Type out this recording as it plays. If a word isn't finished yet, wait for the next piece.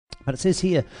But it says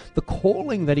here, the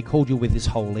calling that he called you with is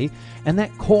holy, and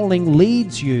that calling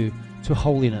leads you to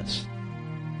holiness.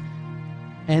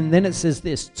 And then it says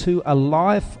this, to a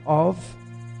life of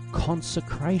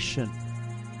consecration.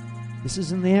 This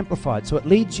is in the Amplified. So it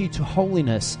leads you to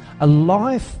holiness, a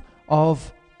life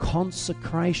of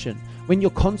consecration. When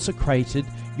you're consecrated,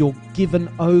 you're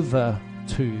given over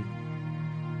to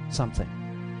something.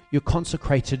 You're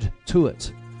consecrated to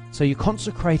it. So you're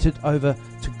consecrated over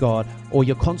to God, or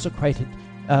you're consecrated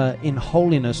in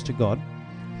holiness to God.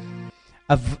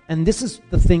 And this is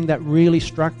the thing that really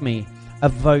struck me, a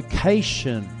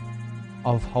vocation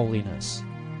of holiness.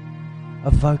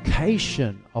 A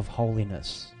vocation of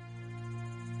holiness.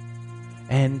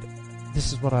 And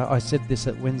this is what I said this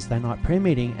at Wednesday night prayer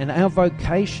meeting, and our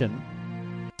vocation,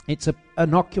 it's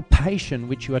an occupation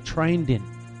which you are trained in.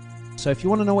 So if you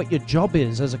want to know what your job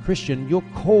is as a Christian, you're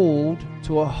called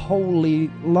to a holy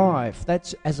life.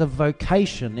 That's as a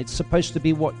vocation. It's supposed to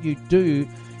be what you do,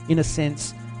 in a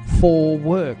sense, for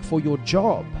work, for your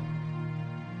job.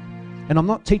 And I'm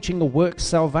not teaching a work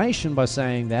salvation by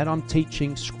saying that. I'm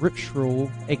teaching scriptural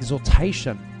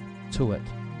exhortation to it.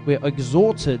 We're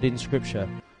exhorted in Scripture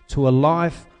to a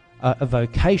life, a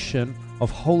vocation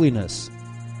of holiness.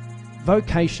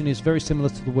 Vocation is very similar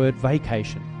to the word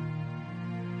vacation.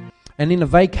 And in a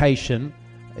vacation,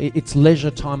 it's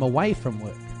leisure time away from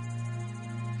work.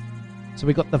 So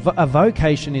we've got a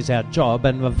vocation is our job,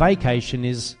 and a vacation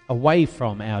is away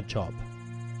from our job.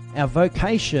 Our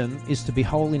vocation is to be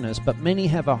holiness, but many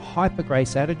have a hyper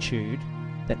grace attitude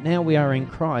that now we are in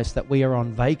Christ, that we are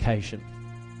on vacation.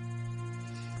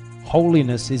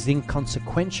 Holiness is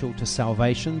inconsequential to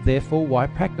salvation, therefore why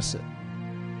practice it?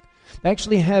 They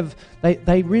actually have,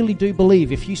 they really do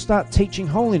believe if you start teaching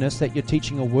holiness that you're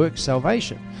teaching a work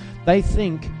salvation. They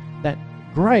think that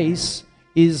grace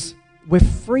is, we're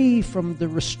free from the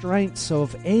restraints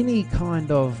of any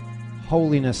kind of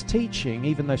holiness teaching,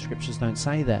 even though scriptures don't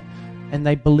say that. And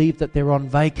they believe that they're on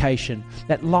vacation,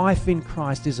 that life in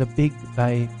Christ is a big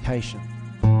vacation.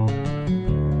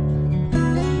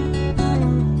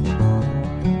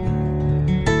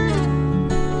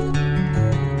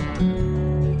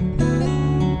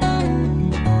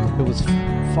 There was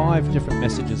 5 different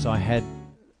messages I had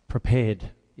prepared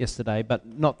yesterday, but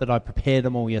not that I prepared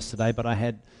them all yesterday, but I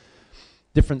had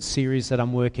different series that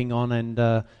I'm working on, and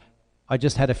I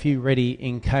just had a few ready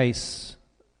in case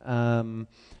the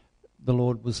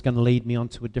Lord was going to lead me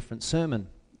onto a different sermon.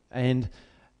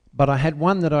 But I had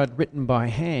one that I'd written by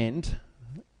hand,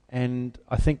 and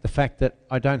I think the fact that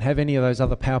I don't have any of those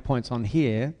other PowerPoints on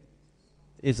here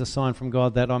is a sign from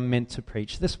God that I'm meant to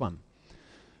preach this one.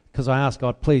 Because I asked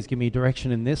God, please give me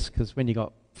direction in this, because when you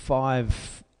got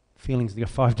 5 feelings, you got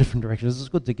 5 different directions, it's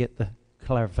good to get the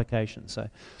clarification. So,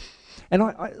 and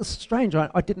it's strange, I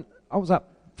was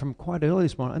up from quite early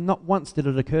this morning, and not once did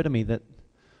it occur to me that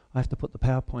I have to put the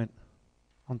PowerPoint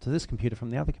onto this computer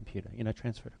from the other computer,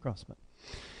 transfer it across. But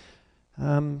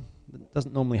it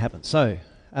doesn't normally happen. So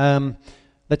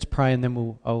let's pray, and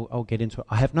then I'll get into it.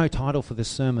 I have no title for this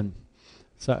sermon,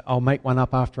 so I'll make one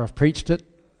up after I've preached it.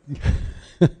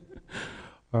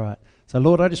 All right. So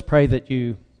Lord, I just pray that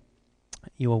you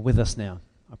are with us now.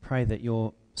 I pray that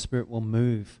your Spirit will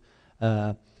move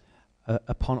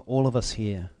upon all of us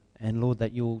here. And Lord,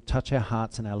 that you'll touch our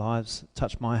hearts and our lives,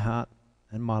 touch my heart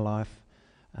and my life.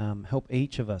 Help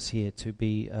each of us here to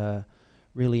be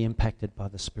really impacted by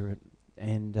the Spirit,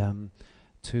 and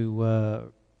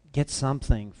to get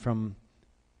something from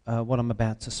what I'm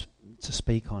about to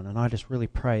speak on. And I just really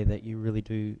pray that you really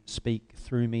do speak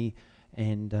through me,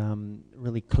 and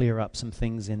really clear up some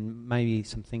things, and maybe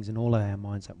some things in all of our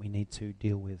minds that we need to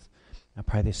deal with. I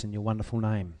pray this in your wonderful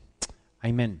name.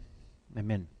 Amen.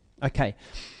 Amen. Okay.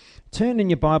 Turn in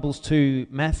your Bibles to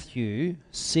Matthew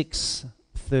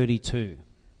 6:32.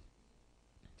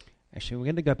 Actually, we're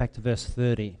going to go back to verse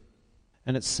 30.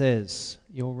 And it says,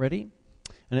 you all ready?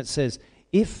 And it says,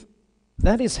 if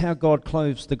that is how God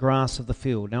clothes the grass of the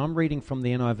field. Now I'm reading from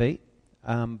the NIV,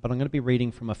 but I'm going to be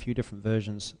reading from a few different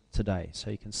versions today,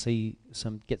 so you can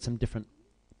get some different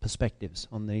perspectives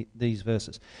on these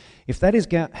verses. If that is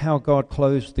how God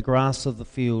clothes the grass of the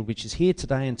field, which is here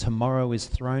today and tomorrow is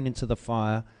thrown into the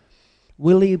fire,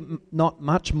 will he not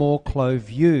much more clothe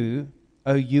you,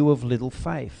 O you of little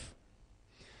faith?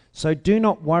 So do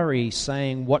not worry,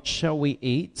 saying, what shall we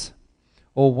eat?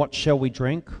 Or what shall we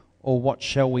drink? Or what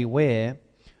shall we wear?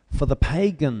 For the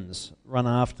pagans run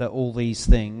after all these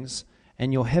things,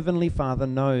 and your heavenly Father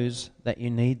knows that you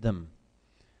need them.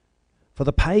 For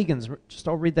the pagans,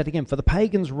 I'll read that again. For the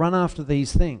pagans run after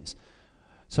these things.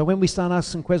 So when we start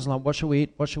asking questions like, what shall we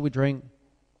eat? What shall we drink?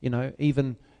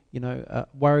 Even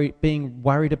being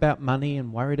worried about money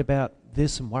and worried about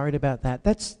this and worried about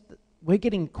that. We're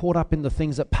getting caught up in the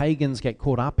things that pagans get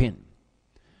caught up in.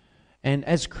 And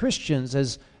as Christians,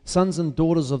 as sons and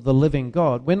daughters of the living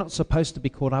God, we're not supposed to be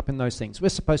caught up in those things. We're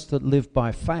supposed to live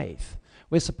by faith.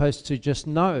 We're supposed to just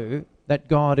know that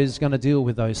God is going to deal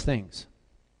with those things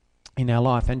in our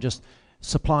life and just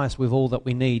supply us with all that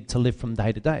we need to live from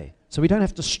day to day. So we don't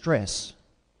have to stress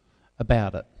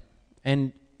about it.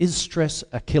 And is stress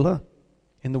a killer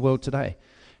in the world today?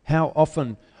 How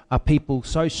often are people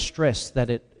so stressed that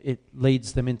it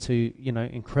leads them into,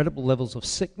 incredible levels of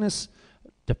sickness,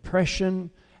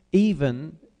 depression,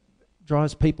 even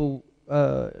drives people,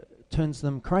 turns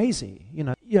them crazy.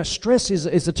 Stress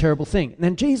is a terrible thing. And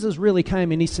then Jesus really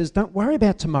came and he says, don't worry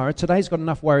about tomorrow. Today's got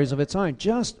enough worries of its own.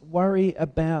 Just worry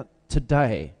about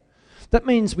today. That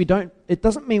means it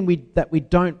doesn't mean that we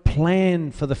don't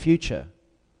plan for the future.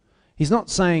 He's not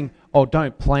saying,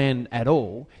 don't plan at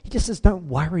all. He just says, don't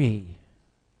worry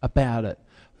about it.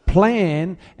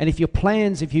 Plan, and if you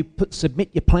submit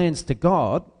your plans to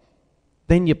God,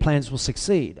 then your plans will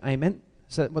succeed. Amen?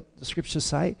 Is that what the scriptures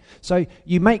say? So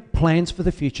you make plans for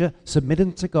the future, submit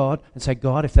them to God, and say,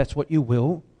 God, if that's what you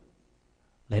will,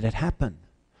 let it happen.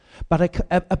 But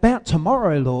about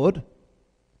tomorrow, Lord,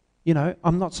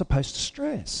 I'm not supposed to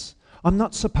stress. I'm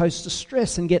not supposed to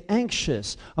stress and get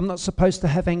anxious. I'm not supposed to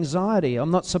have anxiety.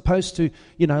 I'm not supposed to,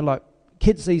 like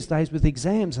kids these days with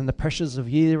exams and the pressures of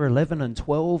year 11 and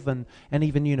 12 and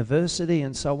even university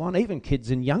and so on. Even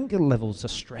kids in younger levels are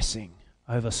stressing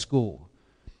over school.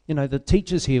 The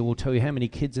teachers here will tell you how many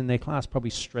kids in their class probably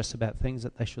stress about things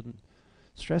that they shouldn't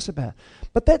stress about.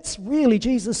 But that's really,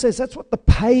 Jesus says, that's what the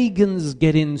pagans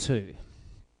get into.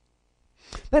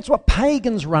 That's what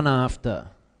pagans run after,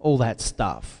 all that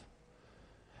stuff.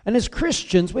 And as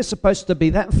Christians, we're supposed to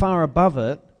be that far above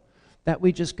it that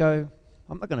we just go,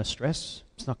 I'm not going to stress.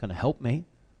 It's not going to help me.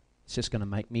 It's just going to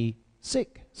make me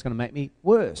sick. It's going to make me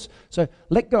worse. So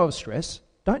let go of stress.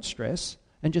 Don't stress.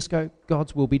 And just go,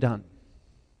 God's will be done.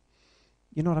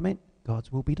 You know what I mean?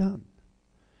 God's will be done.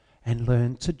 And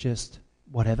learn to just,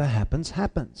 whatever happens,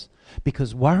 happens.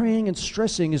 Because worrying and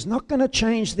stressing is not going to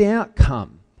change the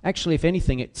outcome. Actually, if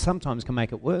anything, it sometimes can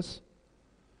make it worse.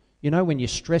 When you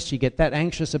stress, you get that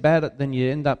anxious about it, then you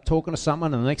end up talking to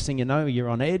someone, and the next thing you know, you're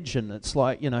on edge, and it's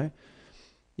like,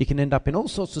 you can end up in all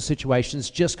sorts of situations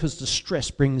just because the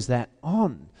stress brings that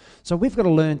on. So we've got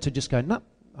to learn to just go, no,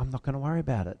 I'm not going to worry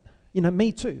about it.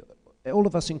 Me too, all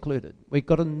of us included. We've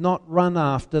got to not run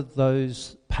after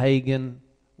those pagan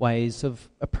ways of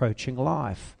approaching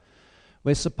life.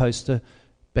 We're supposed to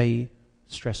be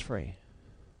stress-free.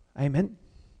 Amen?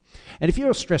 And if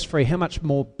you're stress-free, how much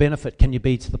more benefit can you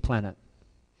be to the planet?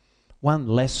 One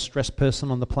less stressed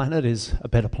person on the planet is a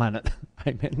better planet.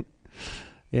 Amen?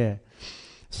 Yeah.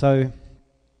 So,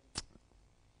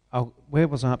 where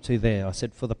was I up to there? I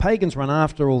said, for the pagans run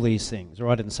after all these things. Or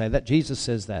I didn't say that. Jesus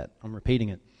says that. I'm repeating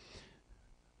it.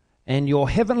 And your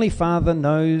heavenly Father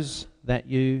knows that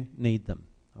you need them.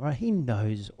 All right? He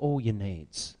knows all your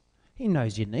needs. He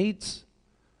knows your needs.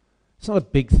 It's not a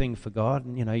big thing for God,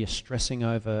 and you're stressing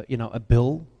over, a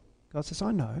bill. God says,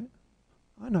 I know,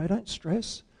 don't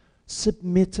stress.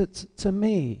 Submit it to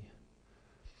me.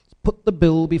 Put the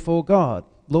bill before God.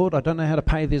 Lord, I don't know how to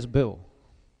pay this bill.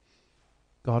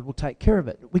 God will take care of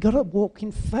it. We've got to walk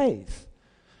in faith.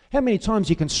 How many times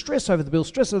you can stress over the bill,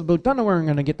 don't know where I'm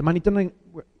going to get the money, don't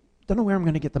know where I'm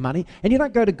going to get the money, and you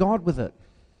don't go to God with it.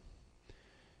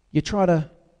 You try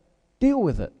to deal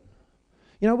with it.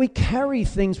 We carry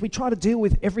things, we try to deal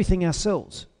with everything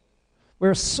ourselves.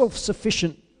 We're a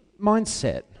self-sufficient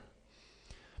mindset.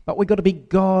 But we've got to be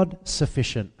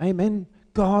God-sufficient. Amen?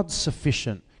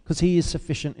 God-sufficient, because He is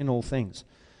sufficient in all things.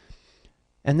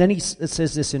 And then it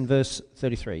says this in verse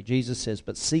 33. Jesus says,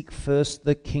 but seek first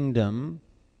the kingdom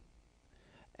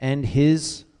and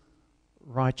His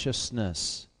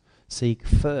righteousness. Seek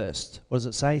first. What does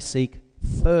it say? Seek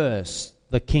first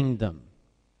the kingdom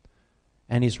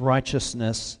and His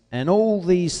righteousness, and all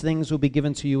these things will be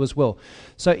given to you as well.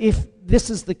 So if this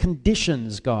is the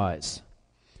conditions, guys,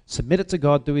 submit it to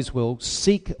God, do His will,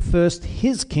 seek first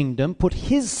His kingdom, put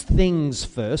His things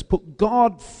first, put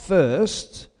God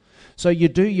first. So you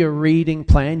do your reading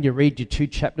plan, you read your 2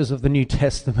 chapters of the New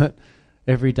Testament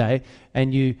every day,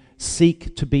 and you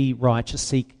seek to be righteous,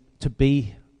 seek to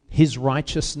be His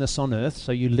righteousness on earth,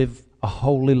 so you live a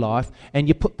holy life, and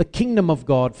you put the kingdom of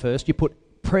God first, you put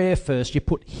prayer first, you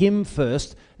put Him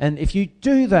first, and if you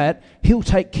do that, He'll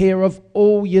take care of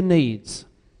all your needs.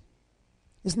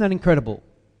 Isn't that incredible?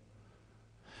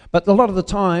 But a lot of the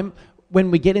time, when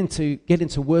we get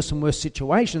into worse and worse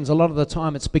situations, a lot of the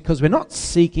time it's because we're not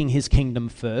seeking his kingdom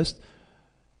first.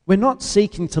 We're not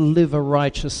seeking to live a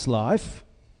righteous life.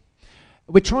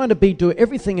 We're trying to do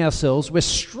everything ourselves. We're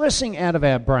stressing out of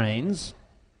our brains.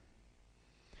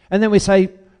 And then we say,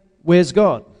 where's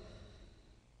God?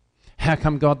 How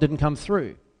come God didn't come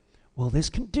through? Well, there's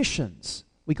conditions.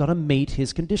 We got to meet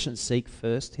his conditions. Seek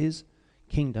first his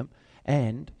kingdom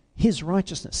and his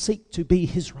righteousness. Seek to be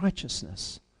his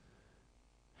righteousness.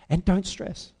 And don't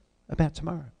stress about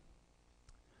tomorrow.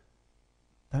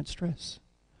 Don't stress.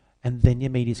 And then you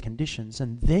meet his conditions,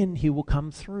 and then he will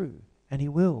come through. And he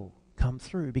will come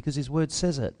through because his word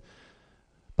says it.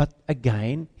 But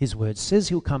again, his word says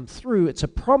he'll come through. It's a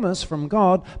promise from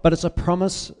God, but it's a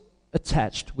promise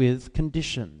attached with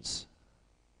conditions.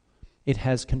 It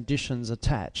has conditions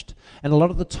attached. And a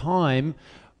lot of the time,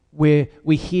 where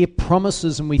we hear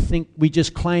promises and we think we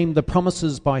just claim the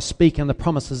promises by speaking the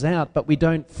promises out, but we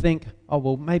don't think, oh,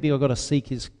 well, maybe I've got to seek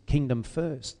his kingdom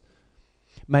first.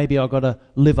 Maybe I've got to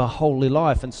live a holy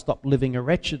life and stop living a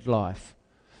wretched life.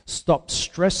 Stop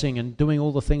stressing and doing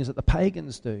all the things that the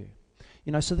pagans do.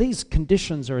 So these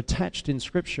conditions are attached in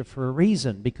Scripture for a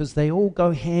reason, because they all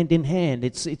go hand in hand.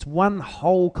 It's one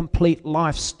whole complete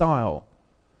lifestyle.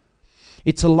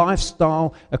 It's a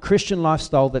lifestyle, a Christian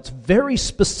lifestyle that's very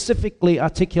specifically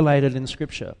articulated in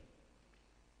Scripture.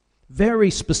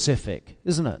 Very specific,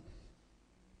 isn't it?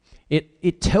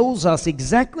 It tells us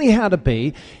exactly how to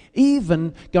be,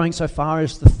 even going so far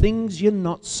as the things you're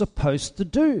not supposed to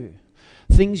do,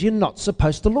 things you're not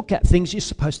supposed to look at, things you're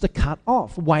supposed to cut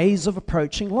off, ways of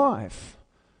approaching life,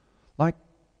 like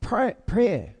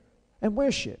prayer and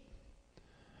worship.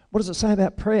 What does it say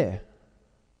about prayer?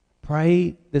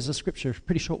 Pray, there's a scripture, a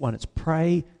pretty short one. It's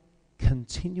pray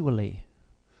continually.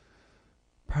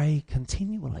 Pray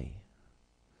continually.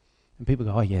 And people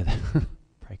go, oh yeah,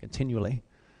 pray continually.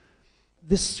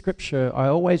 This scripture, I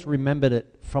always remembered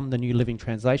it from the New Living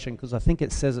Translation because I think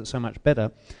it says it so much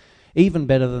better, even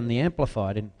better than the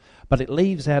Amplified, but it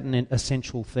leaves out an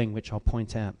essential thing which I'll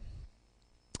point out.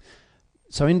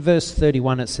 So in verse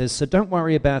 31 it says, so don't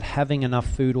worry about having enough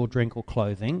food or drink or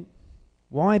clothing.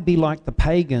 Why be like the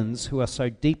pagans who are so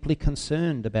deeply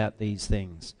concerned about these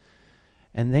things?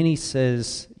 And then he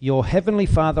says, your heavenly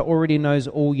Father already knows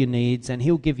all your needs, and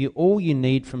he'll give you all you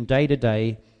need from day to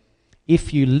day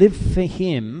if you live for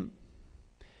him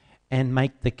and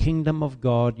make the kingdom of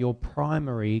God your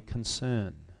primary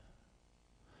concern.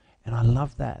 And I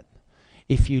love that.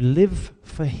 If you live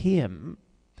for him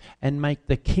and make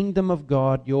the kingdom of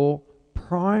God your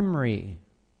primary,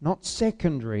 not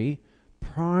secondary,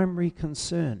 primary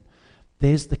concern.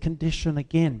 There's the condition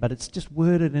again, but it's just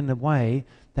worded in a way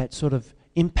that sort of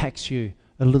impacts you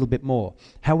a little bit more.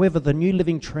 However, the New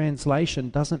Living Translation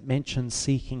doesn't mention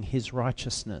seeking his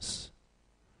righteousness.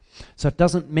 So it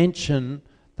doesn't mention,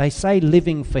 they say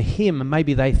living for him, and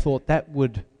maybe they thought that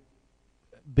would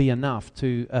be enough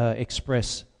to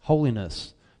express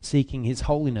holiness, seeking his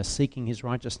holiness, seeking his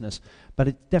righteousness. But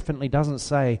it definitely doesn't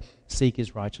say seek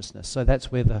his righteousness. So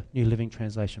that's where the New Living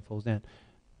Translation falls down.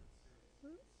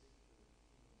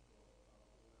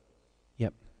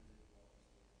 Yep.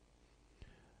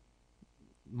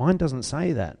 Mine doesn't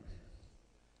say that.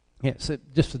 Yeah, so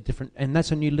just a different, and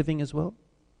that's a New Living as well?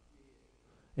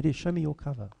 It is. Show me your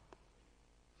cover.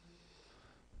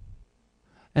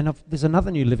 And there's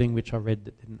another New Living which I read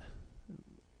that didn't,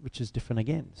 which is different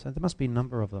again. So there must be a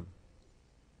number of them.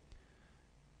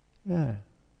 Yeah,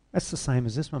 that's the same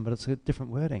as this one, but it's a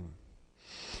different wording.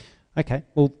 Okay,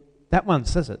 well, that one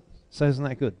says it. So isn't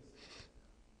that good?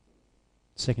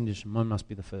 Second edition. Mine must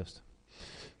be the first.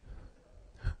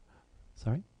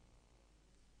 Sorry?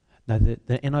 No, the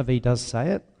NIV does say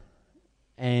it,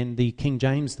 and the King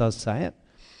James does say it.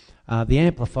 The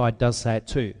Amplified does say it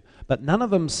too. But none of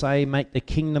them say make the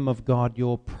kingdom of God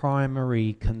your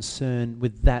primary concern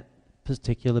with that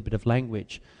particular bit of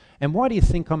language. And why do you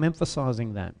think I'm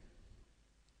emphasizing that?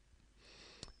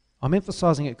 I'm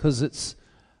emphasizing it because it's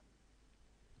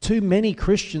too many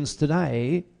Christians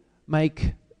today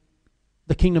make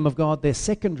the kingdom of God their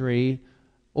secondary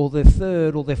or their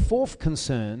third or their fourth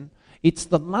concern. It's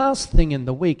the last thing in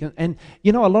the week. And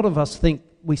a lot of us think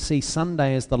we see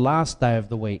Sunday as the last day of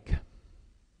the week,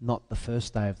 not the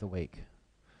first day of the week.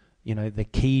 The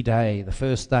key day, the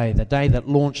first day, the day that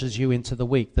launches you into the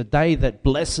week, the day that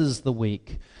blesses the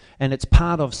week. And it's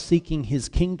part of seeking his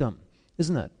kingdom,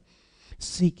 isn't it?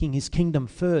 Seeking his kingdom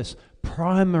first,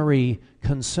 primary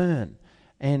concern.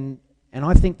 And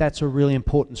I think that's a really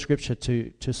important scripture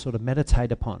to sort of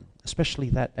meditate upon, especially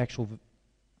that actual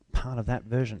part of that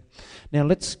version. Now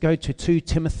let's go to 2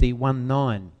 Timothy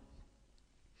 1:9.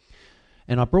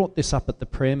 And I brought this up at the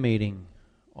prayer meeting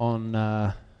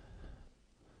on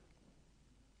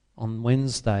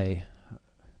Wednesday. Do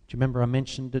you remember I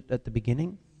mentioned it at the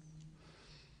beginning?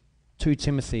 2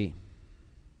 Timothy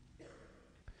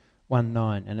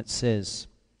 1:9, and it says,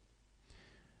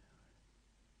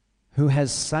 who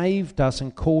has saved us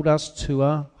and called us to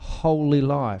a holy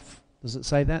life. Does it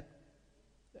say that?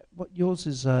 What yours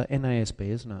is NASB,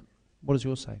 isn't it? What does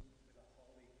yours say?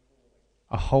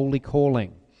 A holy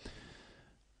calling.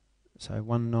 So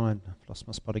 1:9, I've lost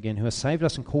my spot again. Who has saved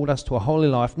us and called us to a holy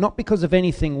life, not because of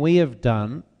anything we have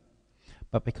done,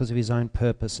 but because of his own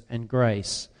purpose and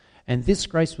grace. And this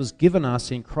grace was given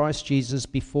us in Christ Jesus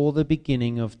before the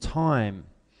beginning of time.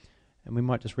 And we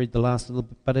might just read the last little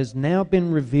bit. But has now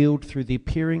been revealed through the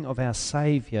appearing of our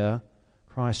Saviour,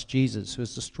 Christ Jesus, who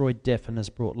has destroyed death and has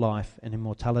brought life and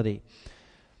immortality.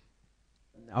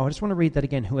 I just want to read that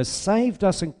again. Who has saved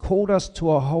us and called us to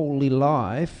a holy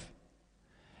life.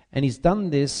 And he's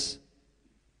done this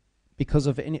because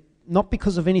of not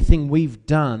because of anything we've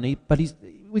done, but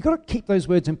we've got to keep those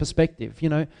words in perspective. You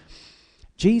know,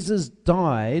 Jesus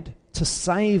died to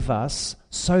save us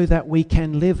so that we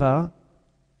can live a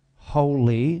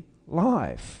holy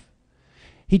life.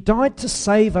 He died to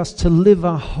save us to live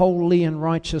a holy and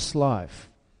righteous life.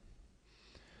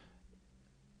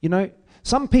 You know,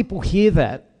 some people hear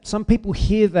that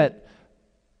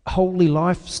holy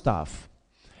life stuff,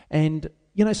 and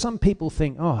you know, some people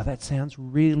think, oh, that sounds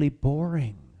really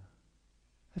boring.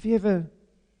 Have you ever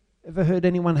heard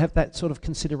anyone have that sort of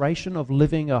consideration of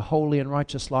living a holy and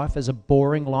righteous life as a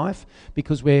boring life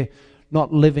because we're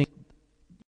not living,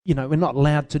 you know, we're not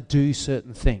allowed to do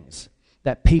certain things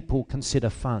that people consider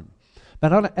fun.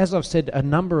 But as I've said a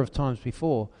number of times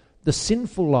before, the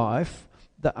sinful life,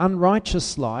 the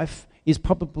unrighteous life, is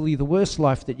probably the worst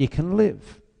life that you can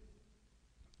live.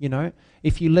 You know,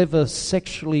 if you live a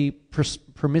sexually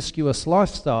promiscuous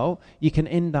lifestyle, you can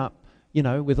end up, you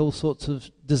know, with all sorts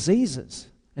of diseases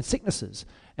and sicknesses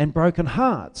and broken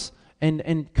hearts,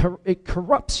 and it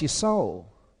corrupts your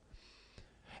soul.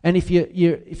 And if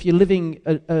you're living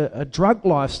a drug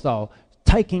lifestyle,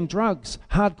 taking drugs,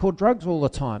 hardcore drugs all the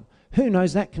time, who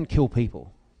knows, that can kill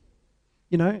people.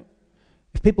 You know,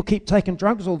 if people keep taking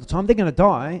drugs all the time, they're going to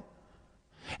die.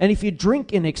 And if you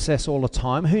drink in excess all the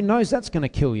time, who knows, that's going to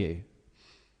kill you.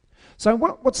 So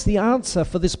what's the answer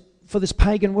for this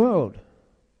pagan world?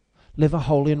 Live a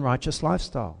holy and righteous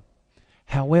lifestyle.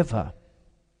 However,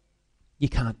 you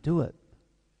can't do it.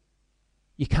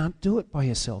 You can't do it by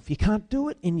yourself. You can't do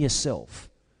it in yourself.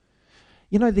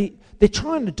 You know, they're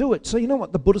trying to do it. So you know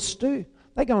what the Buddhists do?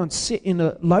 They go and sit in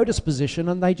a lotus position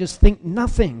and they just think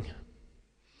nothing.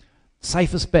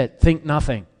 Safest bet, think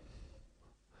nothing.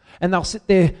 And they'll sit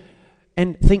there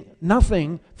and think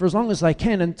nothing for as long as they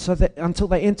can, and so that until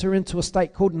they enter into a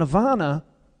state called nirvana,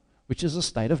 which is a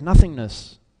state of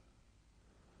nothingness.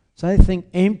 So they think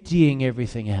emptying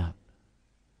everything out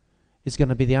is going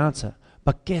to be the answer.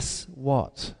 But guess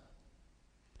what?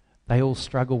 They all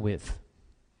struggle with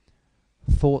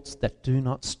thoughts that do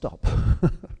not stop.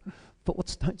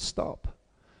 Thoughts don't stop.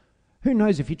 Who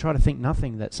knows, if you try to think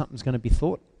nothing, that something's going to be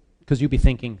thought? Because you'll be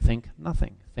thinking, think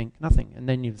nothing. And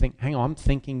then you think, hang on, I'm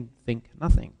thinking, think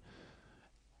nothing.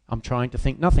 I'm trying to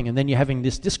think nothing. And then you're having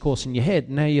this discourse in your head.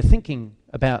 Now you're thinking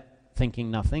about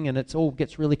thinking nothing, and it all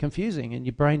gets really confusing, and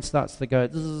your brain starts to go,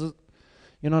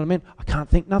 you know what I mean? I can't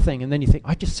think nothing. And then you think,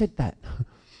 I just said that.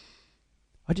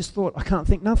 I just thought, I can't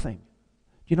think nothing.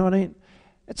 Do you know what I mean?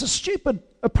 It's a stupid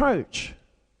approach.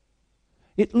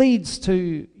 It leads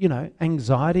to, you know,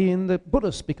 anxiety in the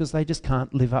Buddhists because they just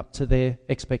can't live up to their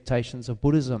expectations of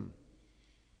Buddhism.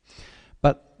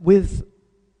 But with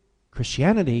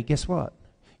Christianity, guess what?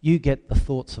 You get the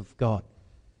thoughts of God.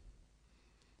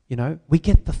 You know, we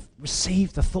get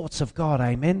receive the thoughts of God,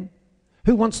 amen?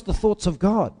 Who wants the thoughts of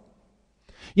God?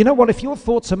 You know what, if your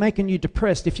thoughts are making you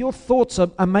depressed, if your thoughts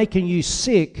are making you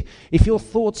sick, if your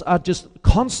thoughts are just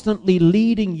constantly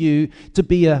leading you to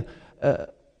be a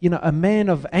man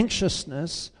of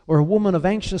anxiousness or a woman of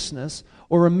anxiousness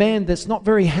or a man that's not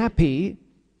very happy,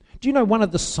 do you know one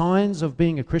of the signs of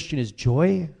being a Christian is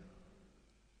joy?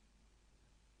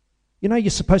 You know, you're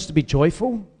supposed to be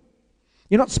joyful.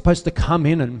 You're not supposed to come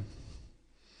in and,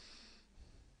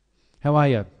 how are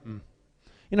you?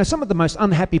 You know, some of the most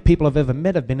unhappy people I've ever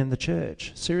met have been in the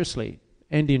church. Seriously.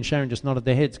 Andy and Sharon just nodded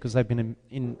their heads because they've been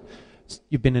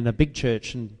you've been in a big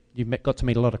church and you've got to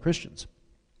meet a lot of Christians.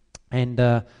 And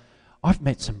I've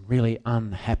met some really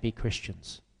unhappy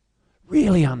Christians.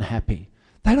 Really unhappy.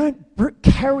 They don't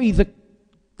carry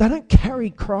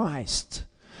Christ.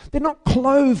 They're not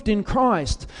clothed in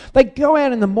Christ. They go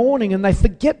out in the morning and they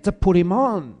forget to put him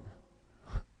on.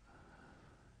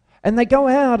 And they go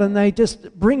out and they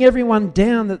just bring everyone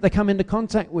down that they come into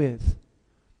contact with.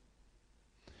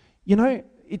 You know,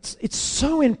 it's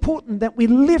so important that we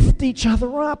lift each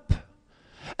other up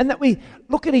and that we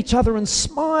look at each other and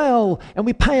smile and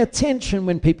we pay attention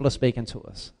when people are speaking to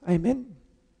us. Amen?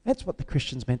 That's what the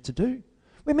Christian's meant to do.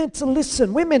 We're meant to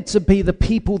listen. We're meant to be the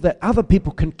people that other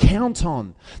people can count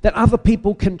on, that other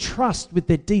people can trust with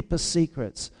their deepest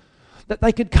secrets, that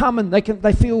they could come and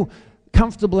they feel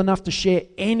comfortable enough to share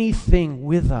anything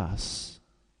with us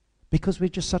because we're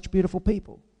just such beautiful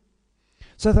people.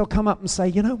 So they'll come up and say,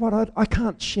 you know what, I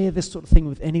can't share this sort of thing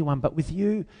with anyone, but with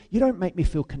you, you don't make me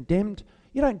feel condemned.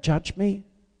 You don't judge me.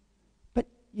 But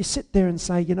you sit there and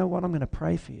say, you know what, I'm going to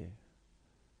pray for you.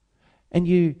 And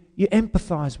you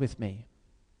empathize with me.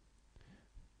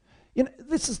 You know,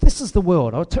 this is the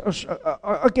world.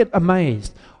 I get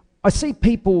amazed. I see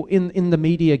people in the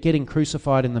media getting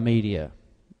crucified in the media.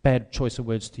 Bad choice of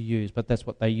words to use, but that's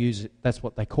what they use. That's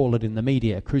what they call it in the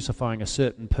media, crucifying a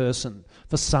certain person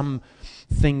for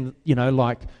something,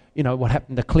 like what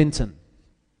happened to Clinton.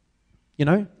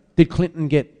 Did Clinton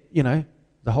get,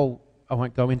 the whole, I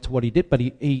won't go into what he did, but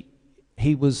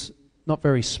he was not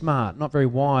very smart, not very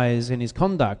wise in his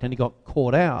conduct, and he got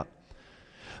caught out.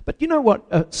 But you know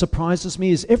what surprises me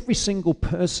is every single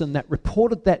person that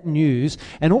reported that news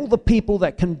and all the people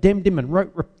that condemned him and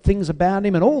wrote things about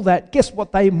him and all that, guess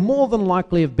what? They more than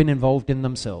likely have been involved in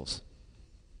themselves.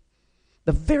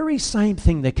 The very same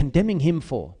thing they're condemning him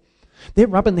for. They're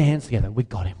rubbing their hands together. We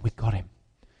got him.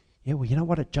 Yeah, well, you know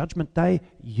what? At Judgment Day,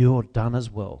 you're done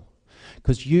as well.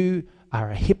 Because you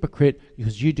are a hypocrite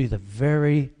because you do the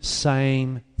very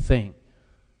same thing.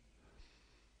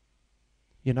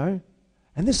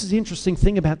 And this is the interesting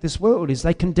thing about this world is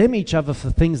they condemn each other for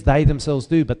things they themselves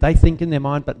do, but they think in their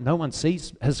mind, but no one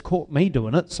has caught me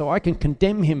doing it, so I can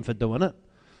condemn him for doing it,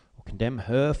 or condemn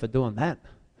her for doing that,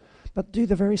 but do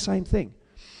the very same thing.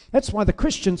 That's why the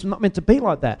Christians are not meant to be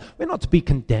like that. We're not to be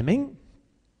condemning.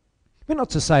 We're not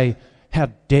to say,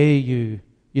 how dare you,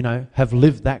 have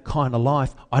lived that kind of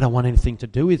life. I don't want anything to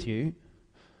do with you.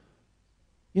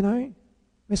 We're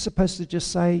supposed to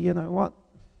just say, you know what?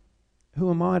 Who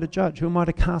am I to judge? Who am I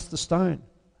to cast a stone?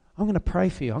 I'm going to pray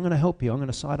for you. I'm going to help you. I'm going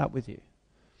to side up with you.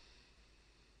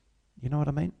 You know what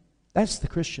I mean? That's the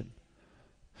Christian.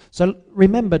 So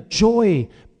remember, joy.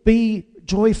 Be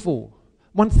joyful.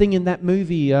 One thing in that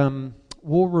movie,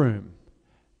 War Room,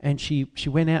 and she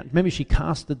went out. Remember, she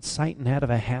casted Satan out of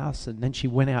her house, and then she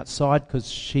went outside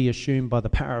because she assumed by the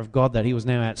power of God that he was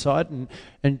now outside,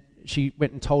 and she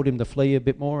went and told him to flee a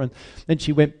bit more, and then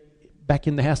she went back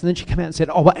in the house, and then she came out and said,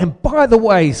 and by the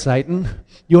way, Satan,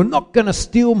 you're not going to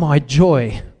steal my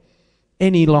joy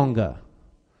any longer.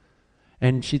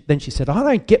 And then she said, I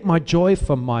don't get my joy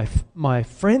from my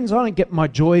friends. I don't get my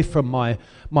joy from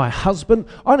my husband.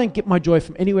 I don't get my joy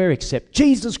from anywhere except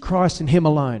Jesus Christ and him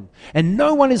alone. And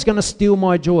no one is going to steal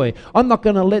my joy. I'm not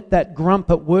going to let that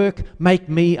grump at work make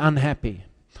me unhappy.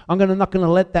 I'm not going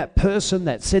to let that person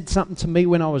that said something to me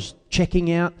when I was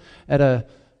checking out at a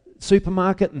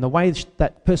supermarket and the way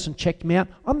that person checked me out,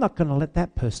 I'm not going to let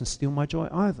that person steal my joy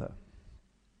either.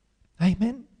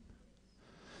 Amen.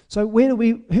 So who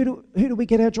do we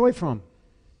get our joy from?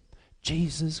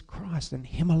 Jesus Christ and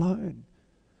him alone.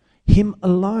 Him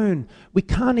alone. We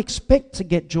can't expect to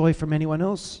get joy from anyone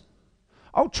else.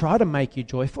 I'll try to make you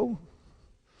joyful.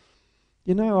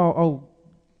 I'll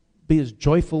be as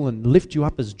joyful and lift you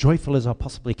up as joyful as I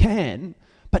possibly can,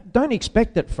 but don't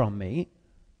expect it from me.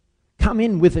 Come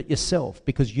in with it yourself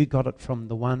because you got it from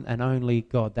the one and only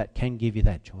God that can give you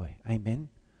that joy. Amen?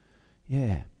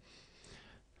 Yeah.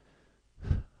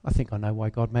 I think I know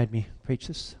why God made me preach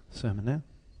this sermon now.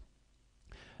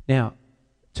 Now,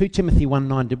 2 Timothy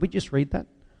 1:9, did we just read that?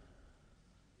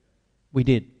 We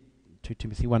did. 2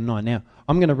 Timothy 1:9. Now,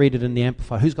 I'm going to read it in the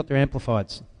Amplified. Who's got their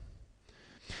Amplifieds?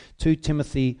 2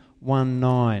 Timothy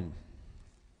 1:9.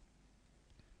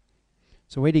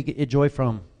 So where do you get your joy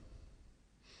from?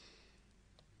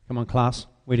 Come on, class.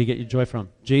 Where do you get your joy from?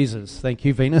 Jesus. Thank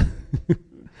you, Vina.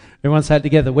 Everyone say it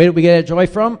together. Where do we get our joy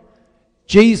from?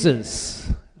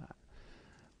 Jesus.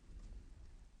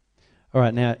 All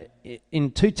right, now,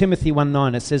 in 2 Timothy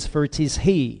 1:9, it says, for it is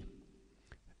he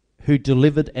who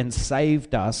delivered and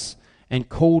saved us and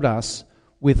called us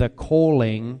with a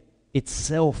calling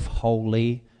itself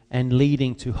holy and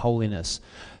leading to holiness.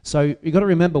 So you've got to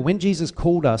remember, when Jesus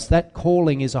called us, that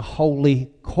calling is a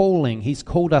holy calling. He's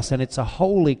called us and it's a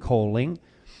holy calling.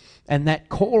 And that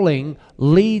calling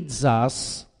leads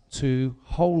us to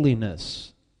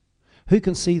holiness. Who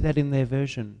can see that in their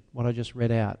version, what I just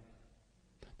read out?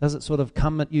 Does it sort of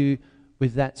come at you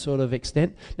with that sort of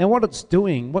extent. Now what it's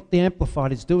doing, what the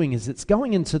Amplified is doing, is it's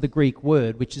going into the Greek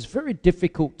word, which is very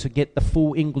difficult to get the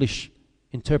full English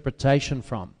interpretation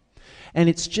from. And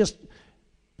it's just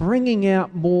bringing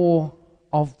out more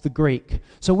of the Greek.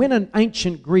 So when an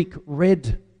ancient Greek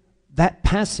read that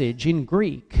passage in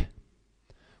Greek,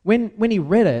 when he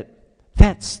read it,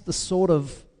 that's the sort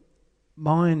of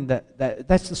mind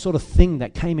that's the sort of thing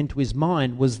that came into his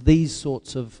mind, was these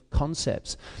sorts of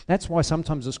concepts. That's why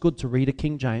sometimes it's good to read a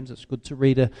King James, it's good to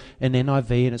read an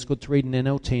NIV, and it's good to read an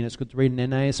NLT, and it's good to read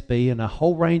an NASB, and a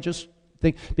whole range of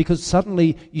things, because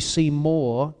suddenly you see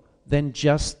more than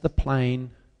just the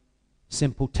plain,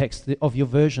 simple text of your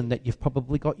version that you've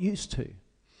probably got used to.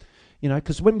 You know,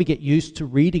 because when we get used to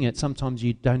reading it, sometimes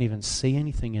you don't even see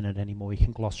anything in it anymore. You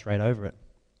can gloss straight over it.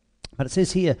 But it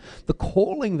says here, the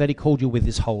calling that he called you with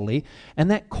is holy, and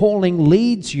that calling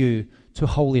leads you to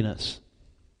holiness.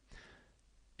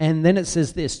 And then it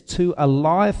says this, to a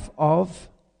life of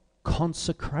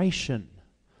consecration.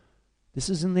 This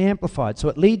is in the Amplified. So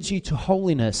it leads you to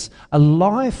holiness, a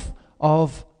life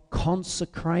of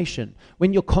consecration.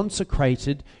 When you're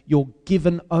consecrated, you're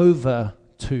given over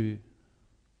to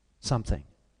something.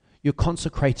 You're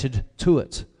consecrated to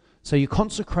it. So you're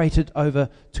consecrated over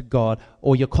to God,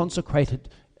 or you're consecrated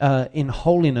in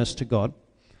holiness to God.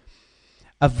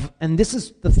 And this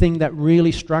is the thing that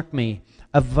really struck me,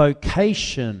 a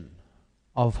vocation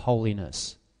of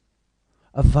holiness.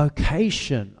 A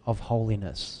vocation of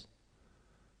holiness.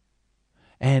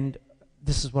 And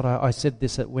this is what I said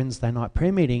this at Wednesday night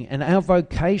prayer meeting, and our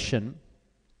vocation,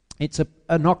 it's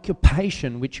an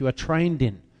occupation which you are trained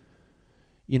in.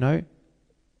 You know,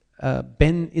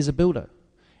 Ben is a builder.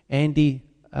 Andy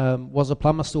was a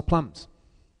plumber, still plums.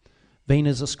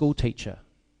 Vina's a school teacher,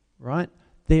 right?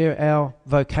 They're our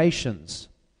vocations.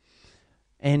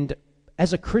 And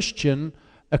as a Christian's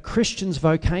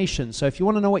vocation, so if you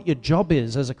want to know what your job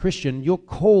is as a Christian, you're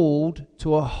called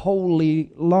to a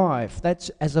holy life. That's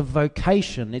as a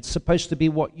vocation. It's supposed to be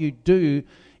what you do,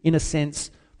 in a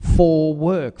sense, for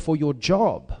work, for your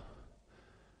job.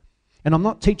 And I'm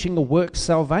not teaching a work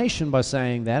salvation by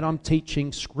saying that. I'm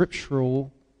teaching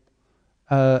scriptural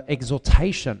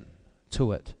exhortation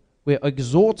to it. We're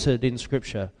exhorted in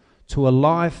Scripture to a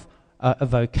life, a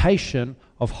vocation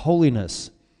of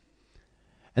holiness.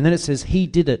 And then it says, he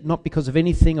did it not because of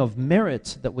anything of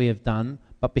merit that we have done,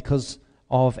 but because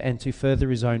of and to further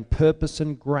his own purpose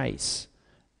and grace,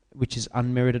 which is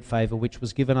unmerited favor, which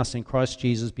was given us in Christ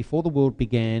Jesus before the world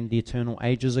began, the eternal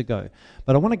ages ago.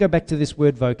 But I want to go back to this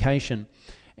word vocation.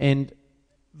 And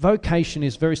vocation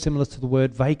is very similar to the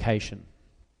word vacation.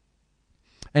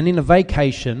 And in a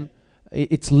vacation,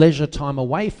 it's leisure time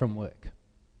away from work.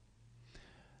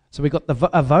 So we've got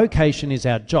a vocation is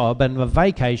our job, and a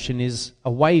vacation is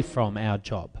away from our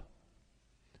job.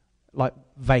 Like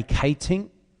vacating,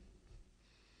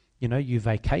 you know, you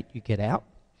vacate, you get out.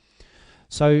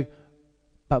 So,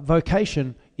 but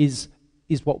vocation is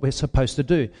what we're supposed to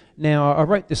do. Now, I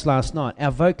wrote this last night.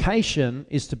 Our vocation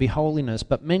is to be holiness,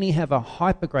 but many have a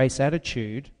hyper grace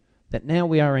attitude that now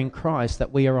we are in Christ,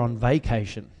 that we are on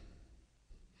vacation.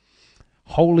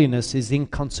 Holiness is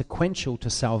inconsequential to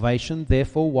salvation,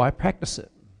 therefore why practice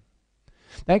it?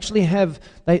 They actually have,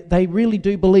 they really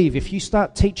do believe if you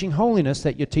start teaching holiness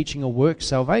that you're teaching a work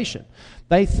salvation.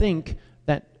 They think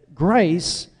that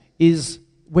grace is,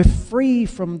 we're free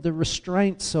from the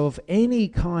restraints of any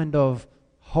kind of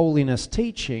holiness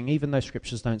teaching, even though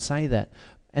scriptures don't say that.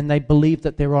 And they believe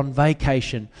that they're on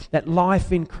vacation, that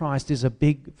life in Christ is a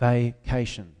big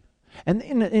vacation. And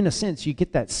in a sense, you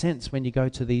get that sense when you go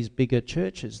to these bigger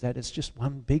churches that it's just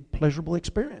one big pleasurable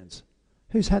experience.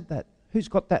 Who's had that? Who's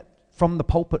got that from the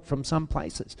pulpit from some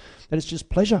places? That it's just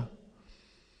pleasure.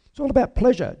 It's all about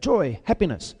pleasure, joy,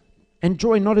 happiness. And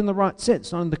joy not in the right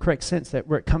sense, not in the correct sense, that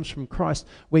where it comes from Christ,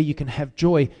 where you can have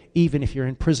joy even if you're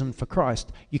in prison for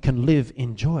Christ. You can live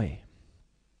in joy.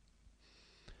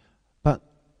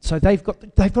 So they've got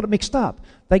it mixed up.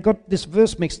 They got this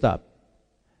verse mixed up.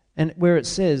 And where it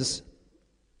says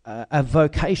a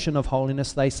vocation of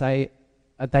holiness, they say,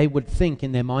 they would think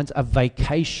in their minds, a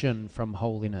vacation from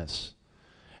holiness.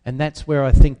 And that's where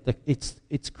I think that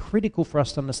it's critical for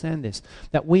us to understand this,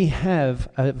 that we have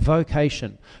a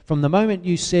vocation. From the moment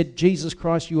you said, Jesus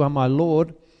Christ, you are my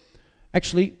Lord,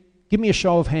 actually, give me a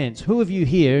show of hands. Who of you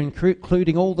here,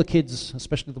 including all the kids,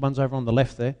 especially the ones over on the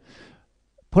left there,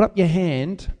 put up your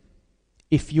hand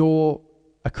if you're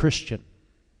a Christian.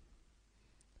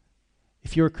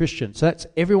 If you're a Christian. So that's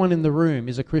everyone in the room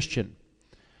is a Christian.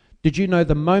 Did you know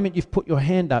the moment you've put your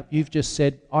hand up, you've just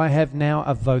said, I have now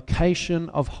a vocation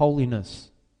of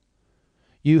holiness.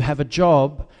 You have a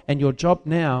job, and your job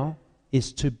now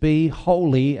is to be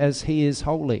holy as he is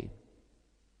holy.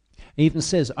 It even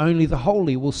says, only the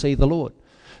holy will see the Lord.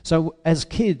 So as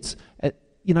kids,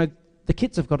 the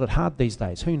kids have got it hard these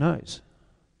days. Who knows?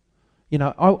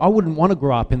 I wouldn't want to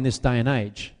grow up in this day and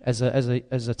age as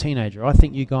a teenager. I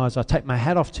think you guys, I take my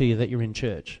hat off to you that you're in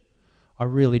church. I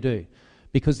really do.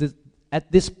 Because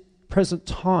at this present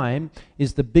time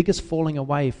is the biggest falling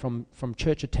away from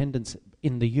church attendance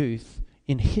in the youth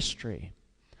in history.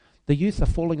 The youth are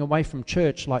falling away from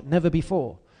church like never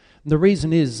before. And the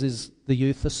reason is the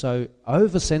youth are so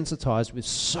oversensitized with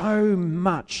so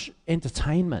much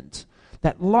entertainment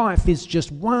that life is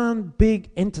just one big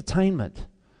entertainment.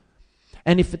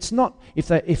 And if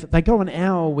they go an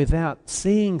hour without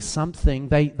seeing something,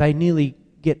 they nearly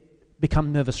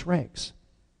become nervous wrecks.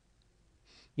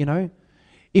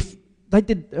 If they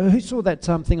did, who saw that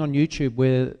thing on YouTube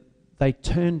where they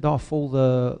turned off all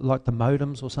the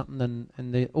modems or something,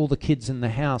 and all the kids in the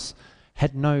house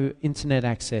had no internet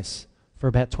access for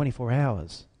about 24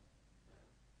 hours.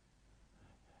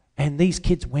 And these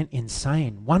kids went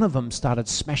insane. One of them started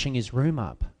smashing his room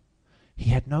up. He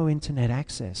had no internet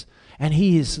access. And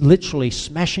he is literally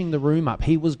smashing the room up.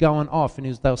 He was going off, and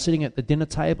they were sitting at the dinner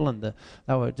table, and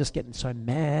they were just getting so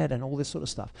mad and all this sort of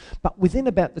stuff. But within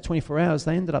about the 24 hours,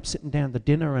 they ended up sitting down to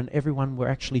dinner, and everyone were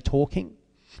actually talking.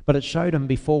 But it showed them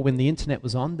before, when the internet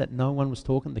was on, that no one was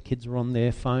talking. The kids were on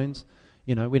their phones.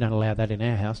 We don't allow that in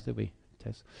our house, do we,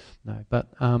 Tess? No,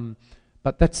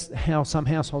 but that's how some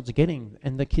households are getting,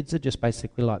 and the kids are just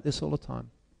basically like this all the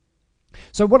time.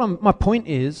 So my point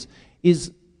is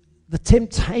the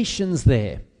temptation's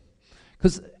there.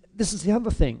 Because this is the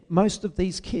other thing. Most of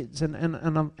these kids,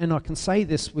 and I can say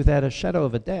this without a shadow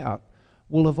of a doubt,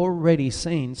 will have already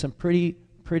seen some pretty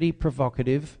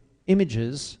provocative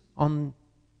images on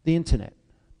the internet.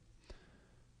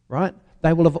 Right?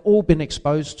 They will have all been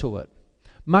exposed to it.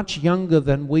 Much younger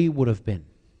than we would have been.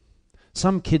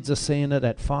 Some kids are seeing it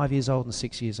at 5 years old and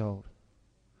 6 years old.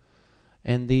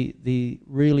 And the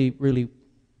really, really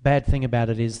bad thing about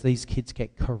it is these kids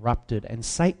get corrupted, and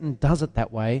Satan does it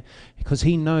that way because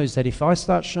he knows that if I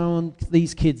start showing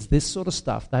these kids this sort of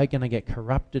stuff, they're going to get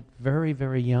corrupted very,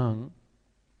 very young,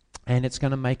 and it's going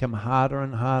to make them harder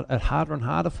and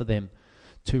harder for them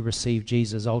to receive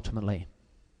Jesus ultimately.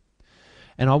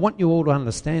 And I want you all to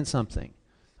understand something.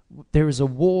 There is a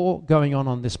war going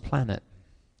on this planet,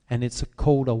 and it's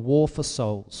called a war for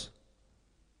souls.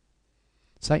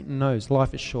 Satan knows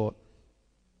life is short.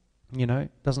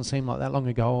 It doesn't seem like that long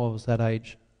ago I was that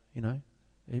age.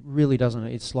 It really doesn't.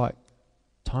 It's like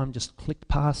time just clicked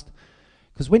past.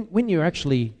 Because when you're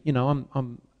actually,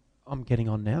 I'm getting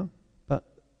on now, but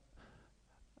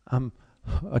I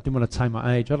didn't want to say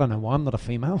my age. I don't know why I'm not a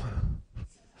female,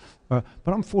 but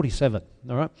I'm 47.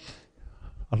 All right,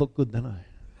 I look good, don't I?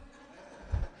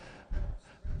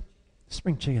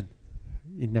 Spring chicken.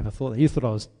 You never thought that. You thought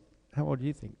I was. How old do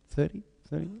you think? 30?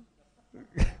 30?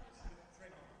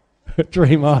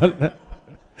 Dream on.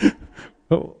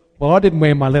 Well, I didn't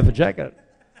wear my leather jacket.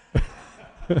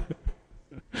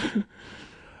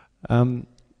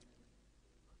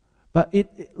 But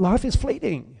life is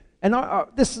fleeting. And I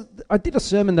did a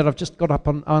sermon that I've just got up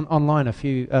online a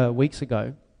few weeks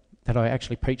ago that I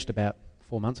actually preached about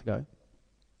 4 months ago.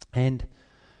 And,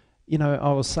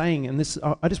 I was saying, and this,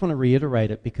 I just want to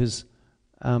reiterate it because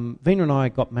Vina and I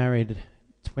got married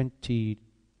 22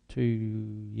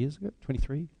 years ago,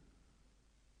 23.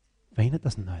 Vina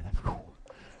doesn't know that.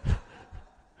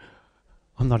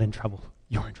 I'm not in trouble.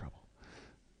 You're in trouble.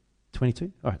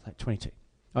 22? All right, 22.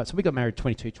 All right, so we got married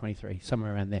 22, 23,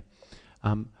 somewhere around there.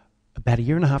 About a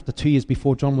year and a half to 2 years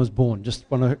before John was born. Just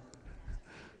want to...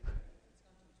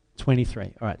 23.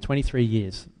 All right, 23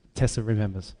 years. Tessa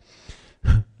remembers.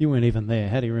 You weren't even there.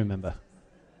 How do you remember?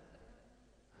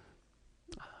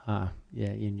 Yeah,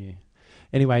 you knew.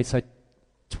 Anyway, so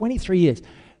 23 years.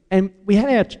 And we had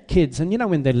our kids, and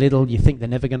when they're little, you think they're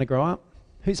never going to grow up.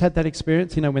 Who's had that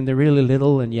experience? When they're really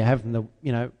little and you have them,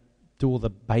 do all the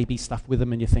baby stuff with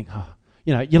them, and you think,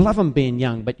 you love them being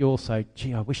young, but you also,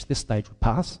 gee, I wish this stage would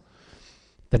pass.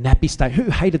 The nappy stage. Who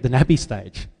hated the nappy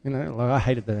stage? I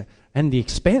hated and the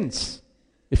expense.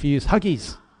 If you use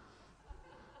Huggies,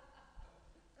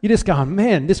 you're just going,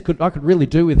 man, I could really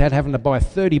do without having to buy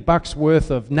 $30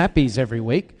 worth of nappies every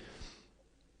week.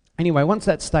 Anyway, once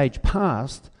that stage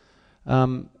passed, I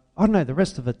don't know, the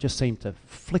rest of it just seemed to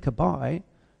flicker by.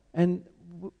 And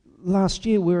last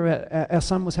year, our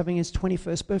son was having his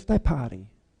 21st birthday party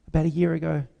about a year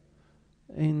ago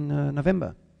in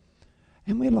November.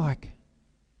 And we're like,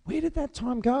 where did that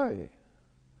time go?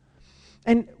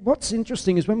 And what's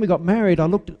interesting is when we got married, I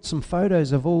looked at some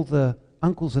photos of all the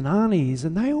uncles and aunties,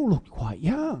 and they all looked quite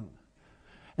young.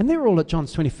 And they're all at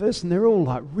John's 21st, and they're all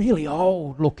like really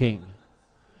old looking.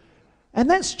 And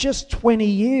that's just 20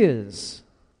 years.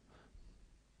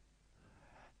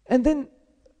 And then,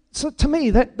 so to me,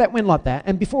 that went like that.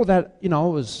 And before that, I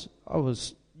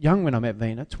was young when I met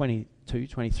Vina, 22,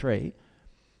 23.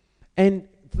 And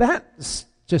that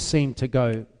just seemed to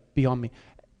go beyond me,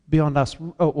 beyond us,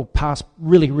 or past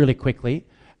really, really quickly.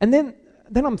 And then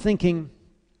I'm thinking,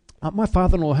 my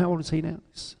father-in-law, how old is he now?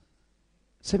 He's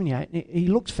 78. He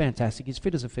looks fantastic. He's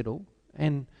fit as a fiddle.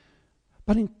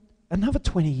 But in another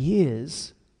 20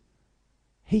 years,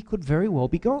 he could very well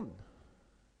be gone.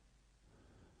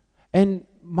 And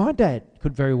my dad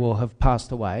could very well have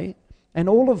passed away. And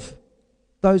all of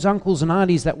those uncles and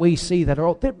aunties that we see that are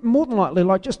old, they're more than likely,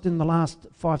 like just in the last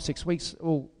 5-6 weeks,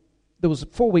 or there was a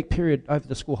 4-week period over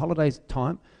the school holidays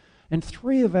time, and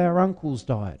 3 of our uncles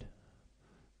died,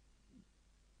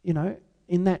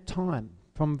 in that time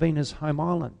from Vina's home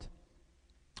island.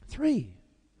 3.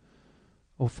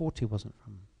 Or 40 wasn't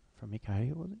from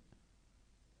Ikaria, was it?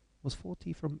 Was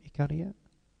 40 from Ikaria?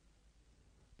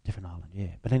 Different island,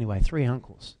 yeah. But anyway, 3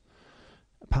 uncles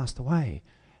passed away.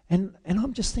 And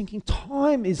I'm just thinking,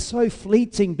 time is so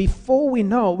fleeting. Before we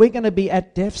know it, we're going to be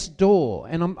at death's door.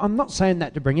 And I'm not saying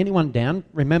that to bring anyone down.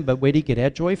 Remember, where do you get our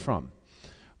joy from?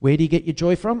 Where do you get your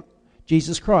joy from?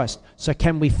 Jesus Christ. So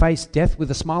can we face death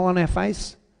with a smile on our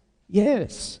face?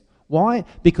 Yes. Why?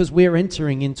 Because we're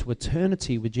entering into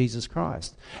eternity with Jesus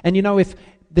Christ. And if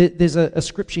there's a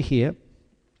scripture here,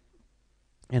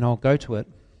 and I'll go to it.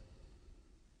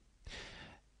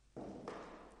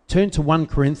 Turn to 1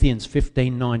 Corinthians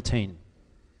 15:19.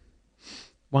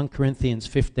 1 Corinthians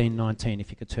 15:19,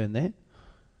 if you could turn there.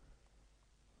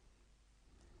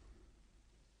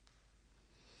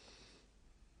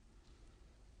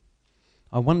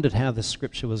 I wondered how this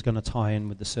scripture was going to tie in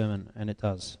with the sermon, and it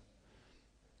does.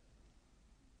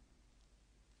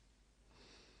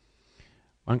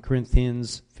 1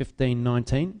 Corinthians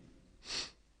 15:19.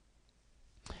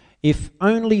 If it's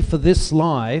only for this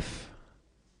life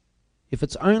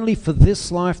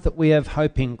that we have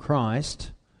hope in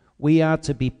Christ, we are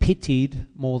to be pitied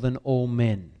more than all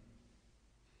men.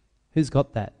 Who's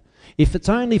got that? If it's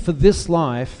only for this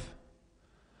life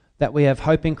that we have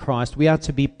hope in Christ, we are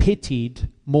to be pitied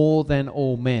more than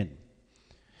all men.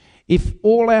 If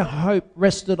all our hope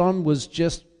rested on was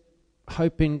just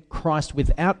hope in Christ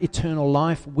without eternal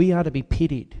life, we are to be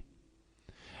pitied.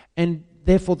 And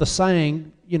therefore the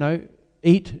saying,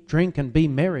 eat, drink, and be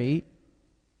merry,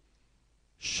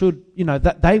 should,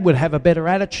 that they would have a better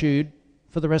attitude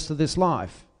for the rest of this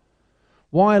life.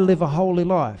 Why live a holy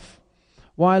life?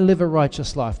 Why live a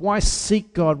righteous life? Why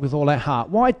seek God with all our heart?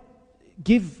 Why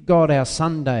give God our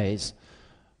Sundays?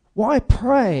 Why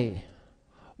pray?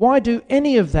 Why do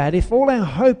any of that if all our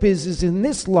hope is in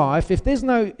this life? If there's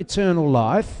no eternal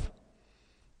life,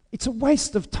 it's a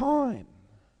waste of time.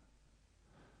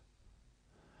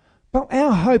 But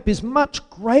our hope is much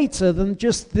greater than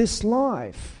just this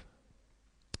life.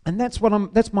 And that's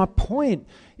my point,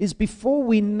 is before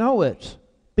we know it,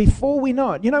 now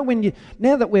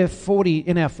that we're 40,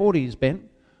 in our 40s, Ben,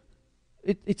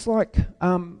 it's like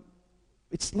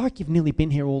you've nearly been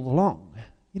here all along.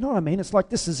 You know what I mean? It's like,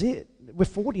 this is it. We're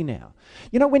 40 now.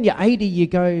 When you're 80, you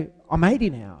go, I'm 80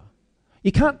 now.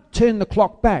 You can't turn the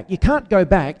clock back. You can't go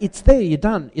back. It's there. You're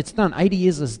done. It's done. 80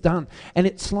 years is done. And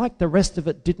it's like the rest of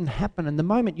it didn't happen. And the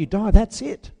moment you die, that's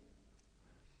it.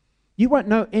 You won't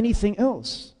know anything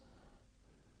else.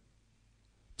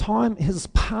 Time has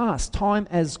passed. Time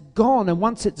has gone. And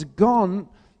once it's gone,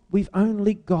 we've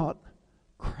only got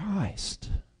Christ.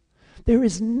 There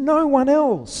is no one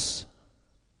else.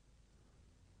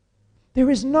 There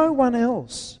is no one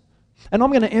else. And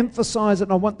I'm going to emphasize it,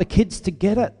 and I want the kids to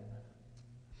get it.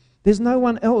 There's no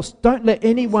one else. Don't let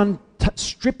anyone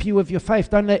strip you of your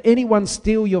faith. Don't let anyone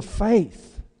steal your faith.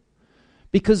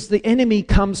 Because the enemy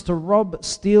comes to rob,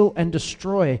 steal, and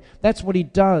destroy. That's what he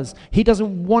does. He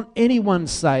doesn't want anyone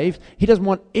saved. He doesn't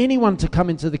want anyone to come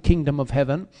into the kingdom of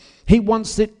heaven. He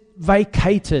wants it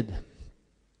vacated.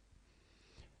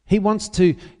 He wants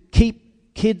to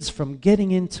keep kids from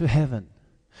getting into heaven.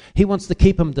 He wants to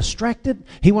keep them distracted.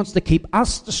 He wants to keep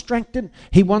us distracted.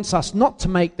 He wants us not to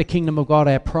make the kingdom of God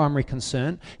our primary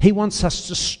concern. He wants us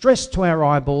to stress to our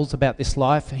eyeballs about this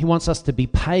life. He wants us to be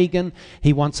pagan.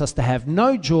 He wants us to have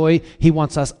no joy. He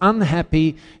wants us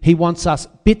unhappy. He wants us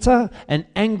bitter and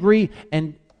angry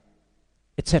and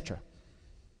etc.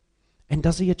 And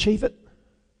does he achieve it?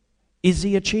 Is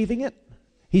he achieving it?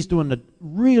 He's doing a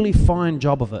really fine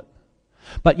job of it.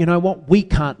 But you know what? We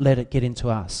can't let it get into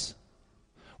us.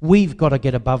 We've got to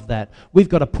get above that. We've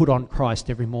got to put on Christ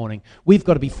every morning. We've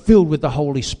got to be filled with the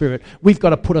Holy Spirit. We've got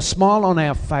to put a smile on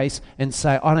our face and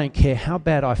say, I don't care how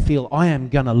bad I feel, I am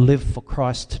going to live for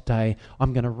Christ today.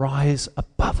 I'm going to rise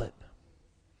above it.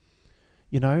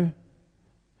 You know?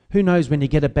 Who knows, when you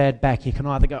get a bad back, you can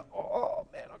either go, oh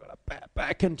man, I've got a bad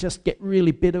back, and just get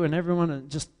really bitter and everyone and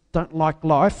just don't like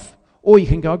life. Or you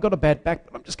can go, I've got a bad back,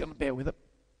 but I'm just going to bear with it.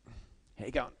 How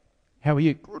you going? How are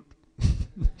you? Good.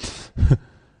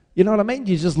 You know what I mean?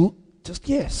 You just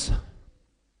yes.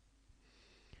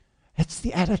 That's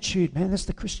the attitude, man. That's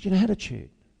the Christian attitude.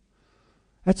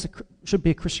 Should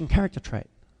be a Christian character trait.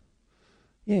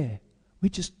 Yeah. We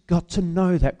just got to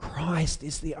know that Christ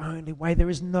is the only way. There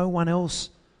is no one else.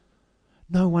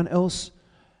 No one else.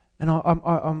 And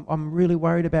I'm really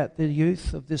worried about the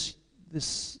youth of this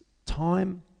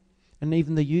time, and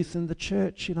even the youth in the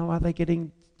church. You know, are they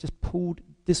getting just pulled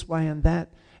this way and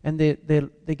that? And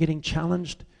they're getting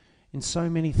challenged in so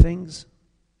many things.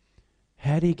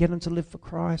 How do you get them to live for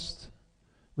Christ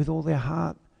with all their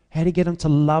heart? How do you get them to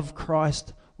love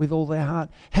Christ with all their heart?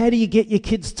 How do you get your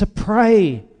kids to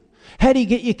pray? How do you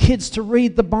get your kids to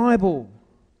read the Bible?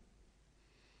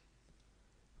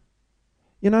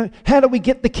 You know, how do we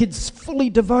get the kids fully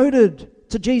devoted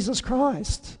to Jesus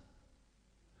Christ?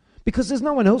 Because there's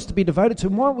no one else to be devoted to.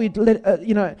 Why we let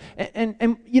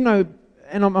and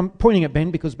I'm pointing at Ben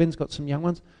because Ben's got some young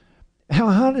ones. How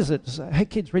hard is it to say, hey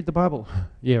kids, read the Bible?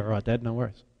 Yeah, all right, Dad, no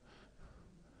worries.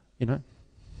 You know,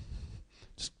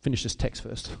 just finish this text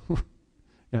first.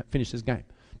 Finish this game.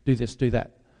 Do this, do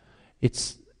that.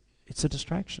 It's a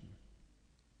distraction.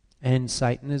 And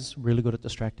Satan is really good at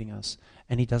distracting us.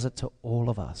 And he does it to all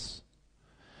of us.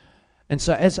 And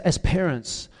so as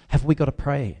parents, have we got to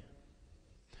pray?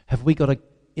 Have we got to,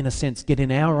 in a sense, get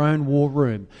in our own war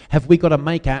room? Have we got to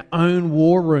make our own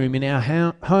war room in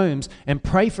our homes and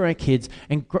pray for our kids?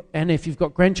 And if you've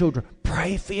got grandchildren,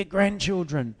 pray for your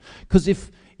grandchildren. Because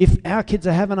if our kids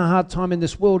are having a hard time in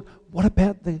this world, what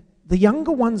about the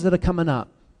younger ones that are coming up?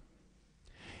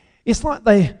 It's like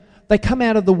they come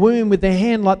out of the womb with their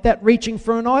hand like that, reaching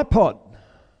for an iPod.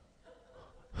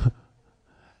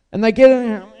 And they get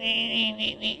it.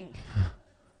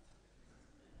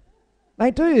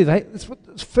 They do. It's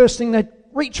the first thing they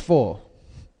reach for.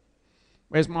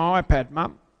 Where's my iPad,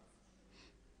 Mum?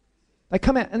 They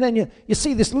come out, and then you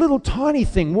see this little tiny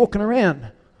thing walking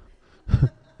around.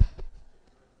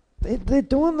 They're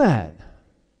doing that.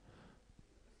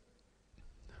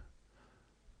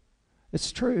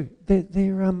 It's true. Kids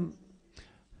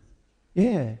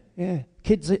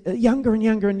are younger and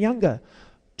younger and younger.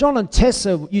 John and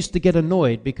Tessa used to get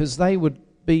annoyed because they would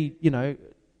be,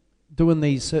 doing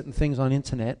these certain things on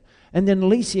internet, and then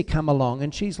Alicia come along,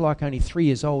 and she's like only 3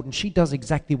 years old, and she does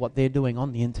exactly what they're doing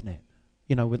on the internet,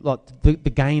 with like the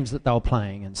games that they were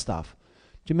playing and stuff.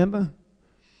 Do you remember?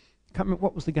 Can't remember,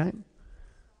 what was the game?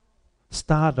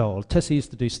 Stardoll. Tessa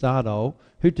used to do Stardoll.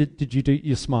 Who did you do?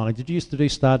 You're smiling. Did you used to do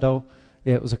Stardoll?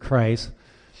 Yeah, it was a craze.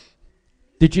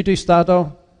 Did you do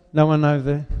Stardoll? No one over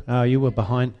there? Oh, you were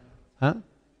behind. Huh?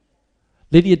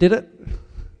 Lydia did it?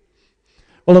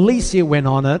 Well, Alicia went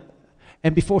on it,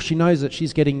 and before she knows it, she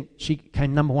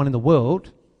came number 1 in the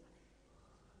world.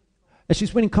 And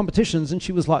she's winning competitions, and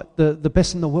she was like the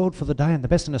best in the world for the day, and the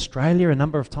best in Australia a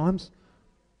number of times.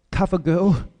 Cover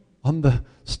girl on the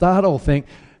Stardoll thing.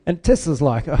 And Tessa's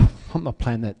like, oh, I'm not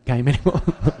playing that game anymore.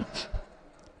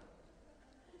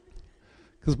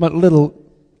 Because my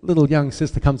little young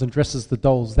sister comes and dresses the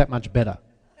dolls that much better,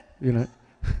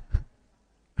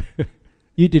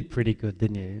 You did pretty good,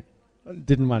 didn't you?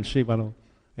 Didn't one, she won all.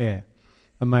 Yeah,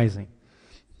 amazing.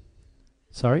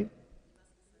 Sorry?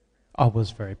 I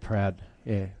was very proud,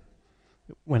 yeah.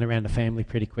 Went around the family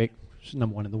pretty quick. She's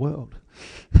number 1 in the world.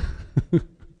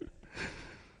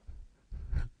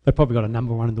 They probably got a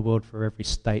number 1 in the world for every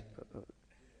state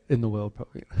in the world,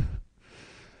 probably.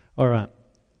 All right.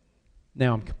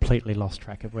 Now I'm completely lost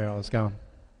track of where I was going.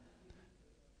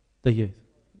 The youth.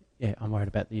 Yeah, I'm worried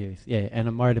about the youth. Yeah, and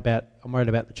I'm worried about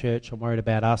the church. I'm worried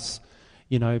about us,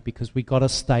 because we got to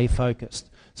stay focused.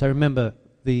 So remember,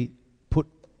 put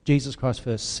Jesus Christ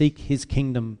first. Seek His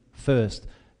kingdom first.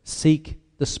 Seek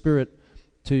the Spirit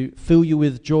to fill you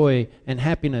with joy and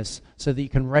happiness, so that you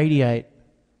can radiate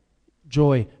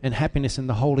joy and happiness in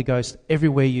the Holy Ghost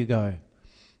everywhere you go.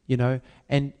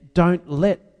 And don't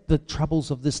let the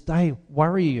troubles of this day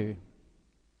worry you.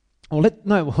 Let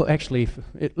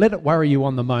it worry you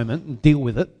on the moment and deal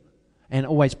with it, and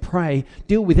always pray.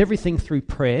 Deal with everything through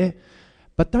prayer,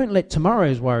 but don't let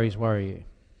tomorrow's worries worry you.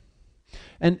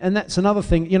 And that's another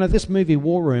thing. This movie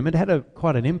War Room, it had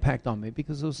quite an impact on me,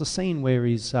 because there was a scene where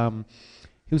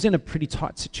he was in a pretty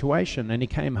tight situation, and he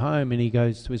came home and he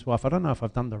goes to his wife, I don't know if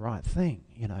I've done the right thing,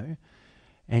 you know.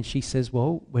 And she says,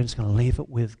 well, we're just going to leave it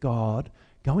with God.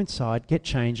 Go inside, get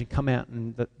changed, and come out.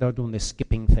 And they were doing this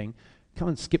skipping thing. Come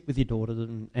and skip with your daughter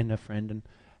and her friend.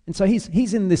 And so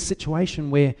he's in this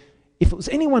situation where if it was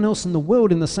anyone else in the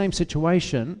world in the same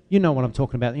situation, you know what I'm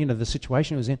talking about, you know, the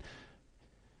situation he was in,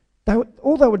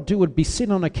 all they would do would be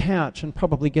sit on a couch and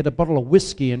probably get a bottle of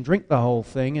whiskey and drink the whole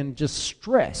thing and just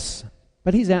stress.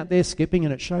 But he's out there skipping,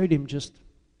 and it showed him just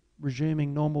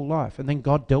resuming normal life. And then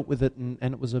God dealt with it, and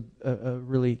it was a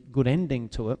really good ending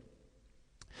to it.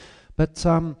 But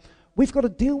we've got to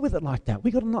deal with it like that.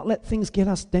 We've got to not let things get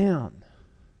us down.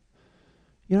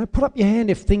 You know, put up your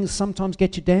hand if things sometimes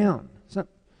get you down. So,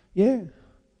 yeah.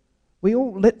 We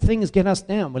all let things get us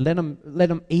down. We let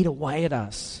them eat away at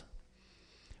us.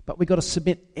 But we've got to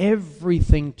submit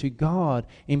everything to God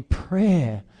in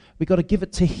prayer. We've got to give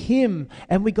it to Him,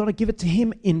 and we've got to give it to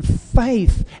Him in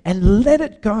faith and let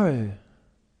it go.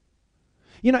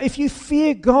 You know, if you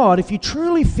fear God, if you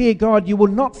truly fear God, you will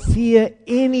not fear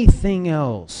anything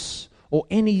else or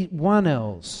anyone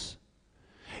else.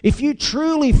 If you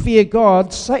truly fear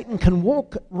God, Satan can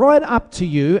walk right up to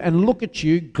you and look at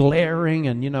you glaring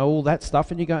and, you know, all that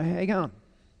stuff, and you go, hang on.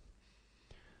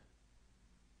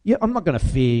 Yeah, I'm not going to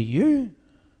fear you.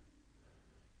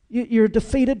 You're a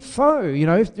defeated foe, you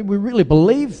know, if we really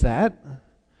believe that.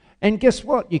 And guess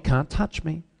what? You can't touch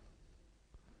me.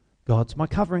 God's my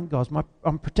covering.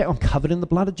 I'm covered in the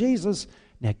blood of Jesus.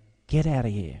 Now get out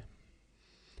of here.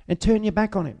 And turn your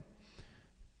back on Him.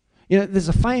 You know, there's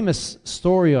a famous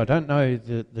story, I don't know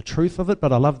the truth of it,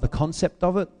 but I love the concept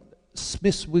of it.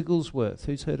 Smith Wigglesworth.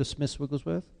 Who's heard of Smith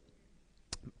Wigglesworth?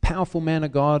 Powerful man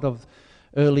of God of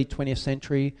early 20th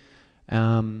century.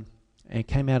 And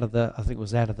came out of I think it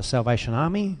was out of the Salvation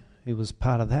Army. He was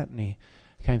part of that, and he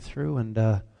came through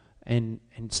and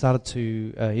started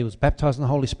to, he was baptized in the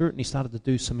Holy Spirit, and he started to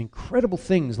do some incredible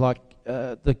things, like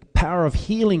the power of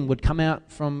healing would come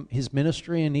out from his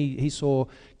ministry, and he saw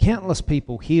countless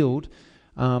people healed,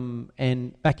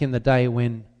 and back in the day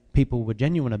when people were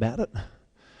genuine about it.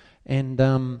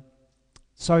 And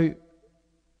so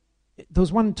there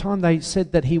was one time they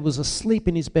said that he was asleep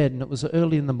in his bed, and it was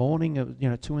early in the morning,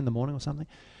 2 in the morning or something,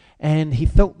 and he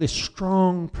felt this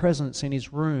strong presence in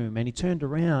his room, and he turned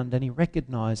around and he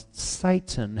recognized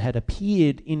Satan had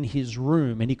appeared in his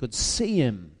room, and he could see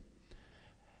him.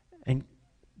 And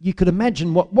you could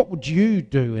imagine what would you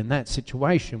do in that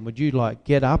situation? Would you like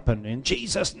get up and in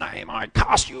Jesus' name I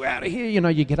cast you out of here? You know,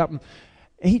 you get up, and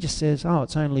he just says, oh,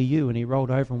 it's only you, and he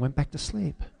rolled over and went back to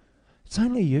sleep. It's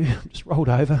only you. Just rolled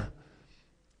over.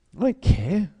 I don't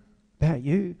care about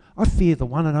you. I fear the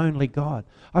one and only God.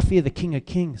 I fear the King of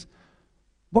Kings.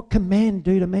 What can man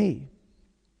do to me?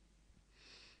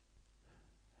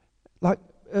 Like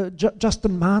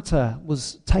Justin Martyr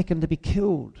was taken to be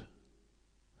killed,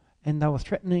 and they were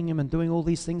threatening him and doing all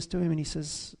these things to him, and he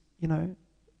says, you know,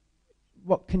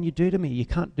 what can you do to me? You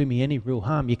can't do me any real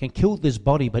harm. You can kill this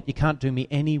body, but you can't do me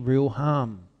any real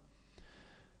harm.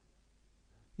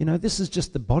 You know, this is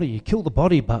just the body. You kill the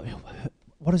body, but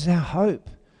what is our hope?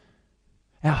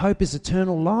 Our hope is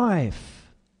eternal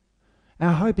life.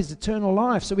 Our hope is eternal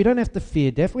life. So we don't have to fear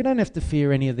death. We don't have to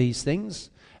fear any of these things.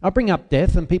 I bring up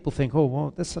death, and people think, oh,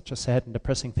 well, that's such a sad and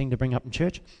depressing thing to bring up in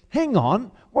church. Hang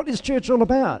on. What is church all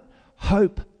about?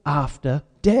 Hope after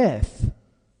death.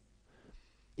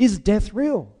 Is death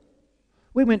real?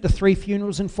 We went to 3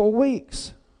 funerals in 4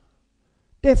 weeks.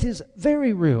 Death is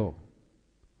very real.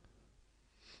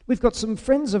 We've got some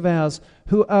friends of ours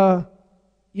who are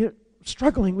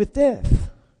struggling with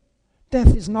death.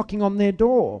 Death is knocking on their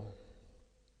door.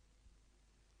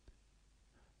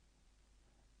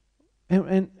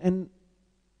 And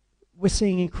we're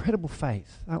seeing incredible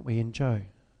faith, aren't we, in Joe?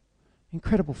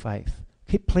 Incredible faith.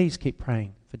 Please keep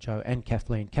praying for Joe and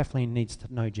Kathleen. Kathleen needs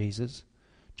to know Jesus.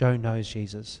 Joe knows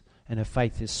Jesus, and her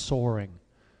faith is soaring.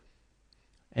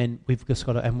 And we've just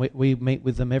got to, and we meet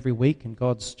with them every week, and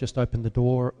God's just opened the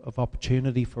door of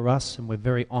opportunity for us, and we're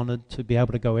very honoured to be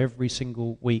able to go every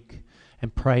single week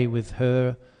and pray with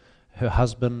her, her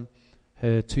husband,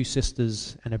 her 2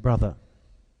 sisters, and her brother.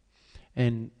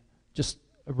 And just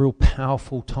a real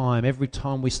powerful time. Every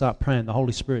time we start praying, the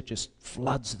Holy Spirit just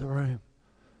floods the room.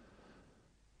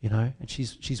 You know, and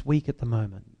she's weak at the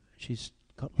moment. She's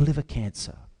got liver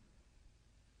cancer.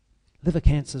 Liver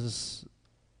cancer's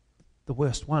the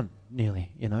worst one,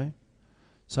 nearly, you know.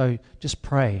 So just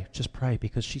pray,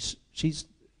 because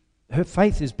her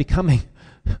faith is becoming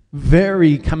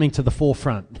coming to the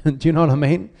forefront. Do you know what I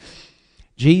mean?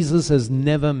 Jesus has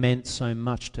never meant so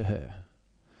much to her.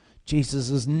 Jesus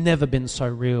has never been so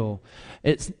real.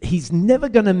 He's never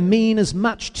going to mean as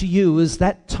much to you as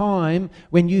that time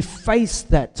when you face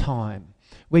that time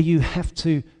where you have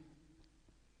to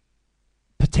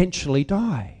potentially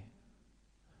die.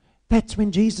 That's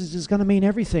when Jesus is going to mean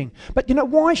everything. But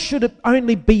why should it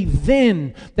only be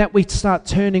then that we start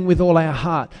turning with all our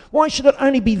heart? Why should it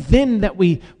only be then that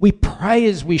we pray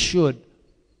as we should? Do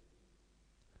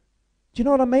you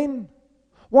know what I mean?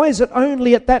 Why is it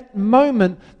only at that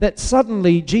moment that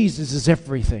suddenly Jesus is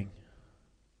everything?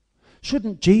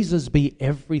 Shouldn't Jesus be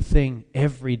everything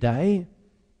every day?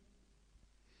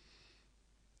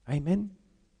 Amen?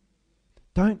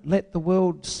 Don't let the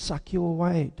world suck you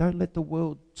away. Don't let the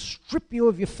world strip you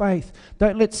of your faith.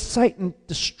 Don't let Satan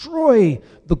destroy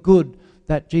the good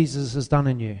that Jesus has done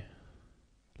in you.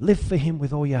 Live for him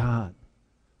with all your heart.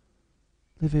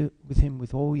 Live with him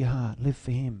with all your heart. Live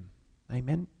for him.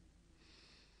 Amen?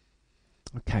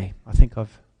 Okay, I think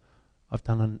I've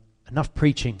done enough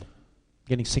preaching. I'm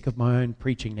getting sick of my own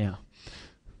preaching now.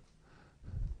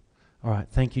 All right,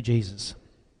 thank you, Jesus.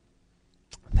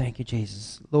 Thank you,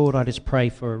 Jesus. Lord, I just pray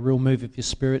for a real move of your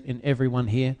Spirit in everyone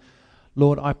here.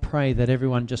 Lord, I pray that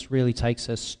everyone just really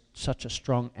takes such a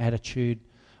strong attitude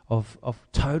of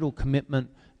total commitment,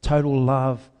 total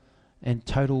love, and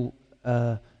total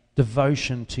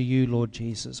devotion to you, Lord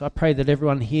Jesus. I pray that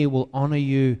everyone here will honor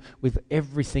you with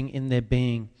everything in their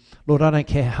being. Lord, I don't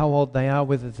care how old they are,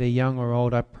 whether they're young or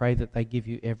old, I pray that they give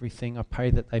you everything. I pray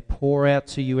that they pour out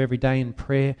to you every day in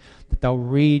prayer, that they'll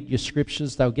read your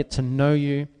scriptures, they'll get to know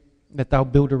you, that they'll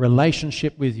build a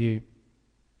relationship with you.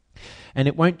 And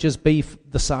it won't just be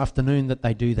this afternoon that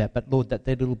they do that, but Lord, that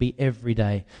it'll be every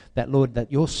day. That, Lord,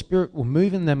 that your Spirit will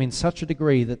move in them in such a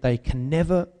degree that they can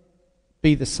never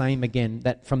be the same again.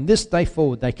 That from this day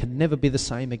forward, they can never be the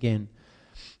same again.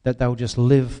 That they'll just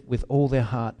live with all their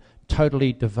heart,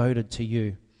 totally devoted to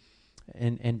you,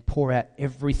 and pour out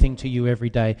everything to you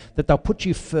every day. That they'll put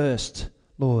you first,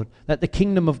 Lord. That the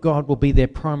kingdom of God will be their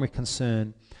primary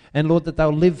concern. And Lord, that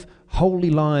they'll live holy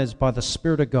lives by the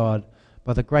Spirit of God,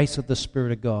 by the grace of the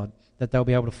Spirit of God, that they'll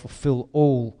be able to fulfill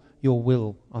all your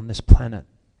will on this planet.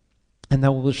 And they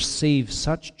will receive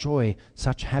such joy,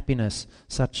 such happiness,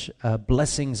 such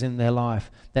blessings in their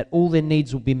life, that all their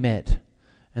needs will be met,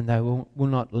 and they will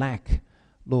not lack,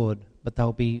 Lord, but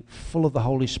they'll be full of the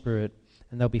Holy Spirit,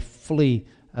 and they'll be fully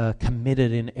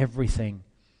committed in everything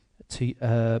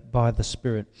by the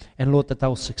Spirit. And Lord, that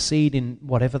they'll succeed in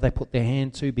whatever they put their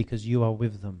hand to because you are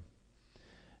with them.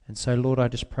 And so, Lord, I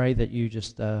just pray that you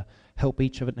just help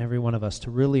each of it and every one of us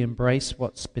to really embrace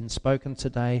what's been spoken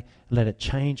today. Let it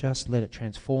change us, let it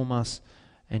transform us,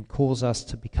 and cause us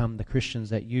to become the Christians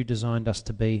that you designed us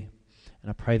to be. And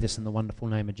I pray this in the wonderful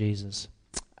name of Jesus.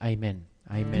 Amen.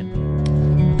 Amen.